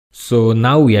So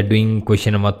now we are doing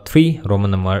question number 3,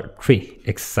 Roman number 3,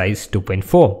 exercise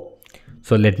 2.4.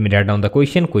 So let me write down the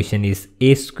question. Question is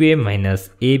a square minus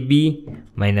ab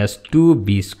minus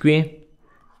 2b square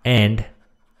and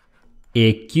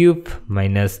a cube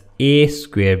minus a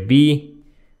square b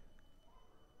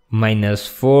minus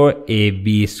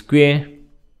 4ab square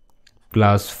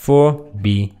plus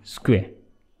 4b square.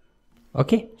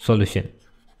 Okay, solution.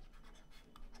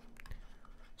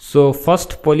 So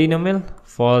first polynomial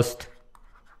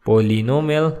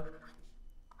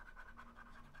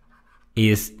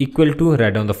is equal to,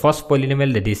 write down the first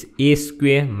polynomial, that is a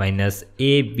square minus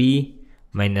ab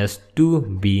minus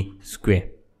 2b square.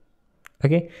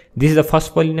 Okay, this is the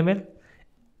first polynomial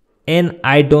and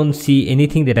I don't see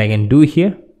anything that I can do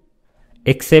here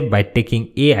except by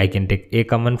taking a. I can take a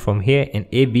common from here and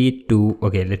ab 2.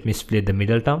 Okay, let me split the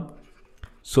middle term.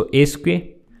 So a square,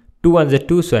 2 ones are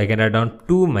 2, so I can write down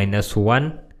 2 minus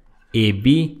 1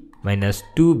 ab minus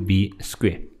 2b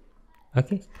square.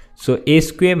 Okay, so a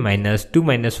square minus 2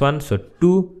 minus 1, so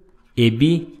 2 ab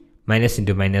minus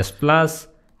into minus plus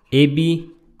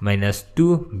ab minus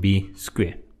 2b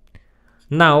square.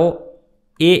 Now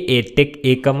a take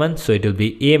a common, so it will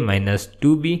be a minus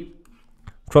 2b.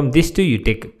 From this 2 you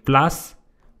take plus,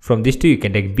 from this 2 you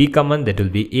can take b common, that will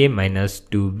be a minus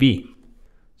 2b.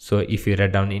 So if you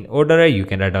write down in order, you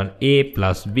can write down a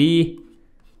plus b,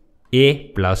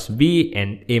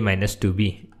 and a minus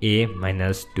 2b, a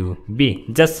minus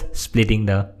 2b, just splitting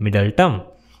the middle term.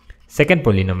 Second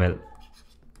polynomial.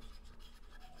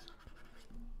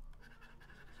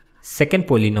 Second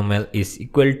polynomial is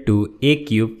equal to a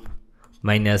cube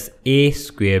minus a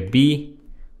square b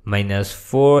minus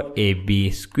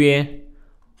 4ab square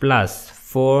plus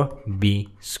 4b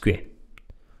square.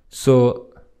 So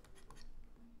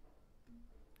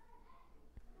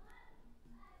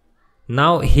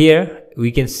now here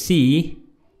we can see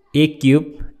a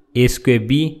cube, a square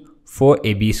b,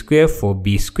 4ab square,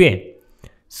 4b square.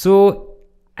 So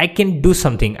I can do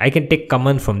something. I can take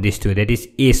common from these two, that is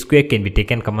a square can be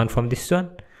taken common from this one.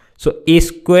 So a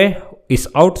square is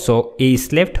out, so a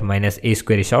is left, minus a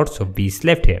square is out, so b is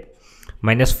left here.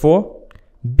 Minus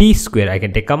 4b square I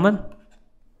can take common.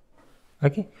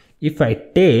 Okay, if I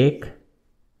take,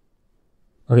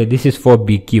 okay, this is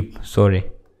 4b cube, sorry,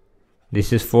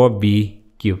 this is 4b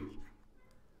cube.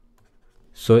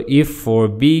 So if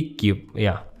 4b cube,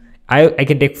 yeah, I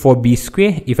can take 4b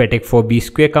square. If I take 4b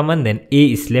square common, then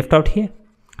a is left out here,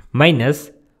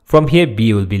 minus from here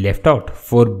b will be left out,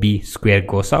 4b square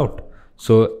goes out.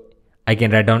 So I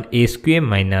can write down a square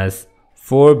minus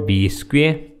 4b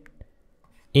square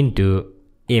into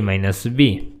a minus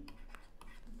b.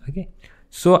 Okay,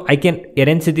 so I can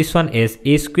arrange this one as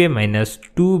a square minus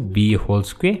 2b whole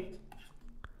square,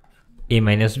 a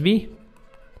minus b.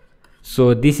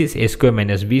 So this is a square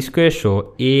minus b square,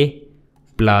 so a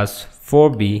plus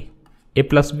 4b, a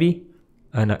plus b,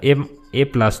 and a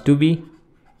plus 2b,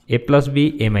 a plus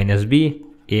b, a minus b,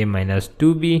 a minus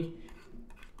 2b,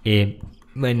 a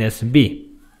minus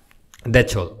b.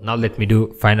 That's all. Now let me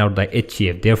find out the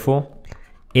HCF. Therefore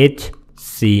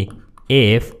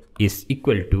HCF is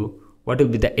equal to, what will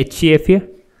be the HCF here?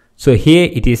 So here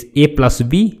it is a plus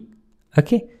b,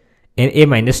 okay, and a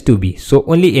minus 2b. So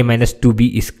only a minus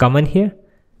 2b is common here,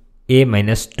 a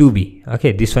minus 2b.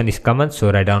 Okay, this one is common,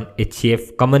 so write down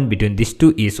HCF common between these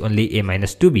two is only a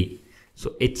minus 2b. So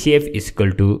HCF is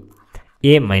equal to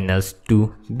a minus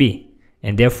 2b,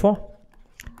 and therefore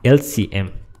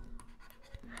LCM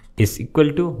is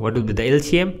equal to, what will be the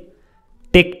LCM?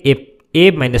 Take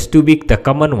a minus 2b, the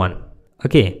common one.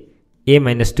 Okay, a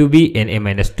minus 2b and a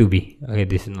minus 2b. Okay,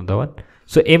 this is not the one.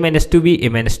 So a minus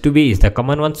 2b is the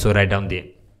common one, so write down there.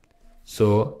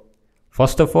 So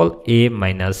first of all, a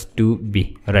minus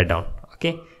 2b, write down.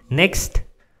 Okay, next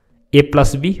a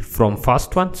plus b from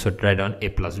first one, so write down a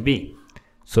plus b,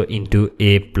 so into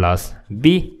a plus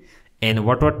b, and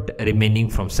what remaining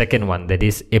from second one, that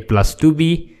is a plus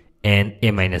 2b and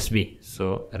a minus b,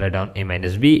 so write down a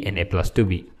minus b and a plus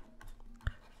 2b,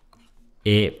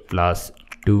 a plus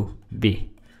 2b.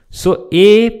 So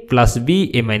a plus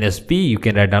b, a minus b, you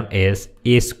can write down as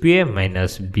a square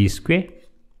minus b square,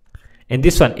 and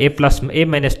this one a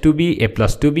minus 2b, a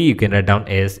plus 2b, you can write down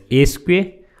as a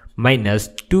square minus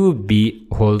 2b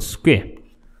whole square,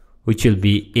 which will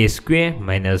be a square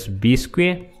minus b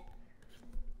square,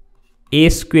 a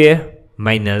square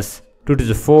minus 2 to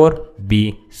the 4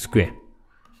 b square.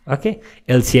 Okay,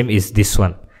 LCM is this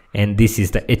one, and this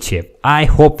is the HCF. I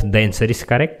hope the answer is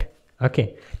correct.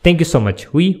 Okay, thank you so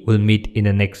much. We will meet in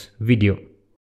the next video.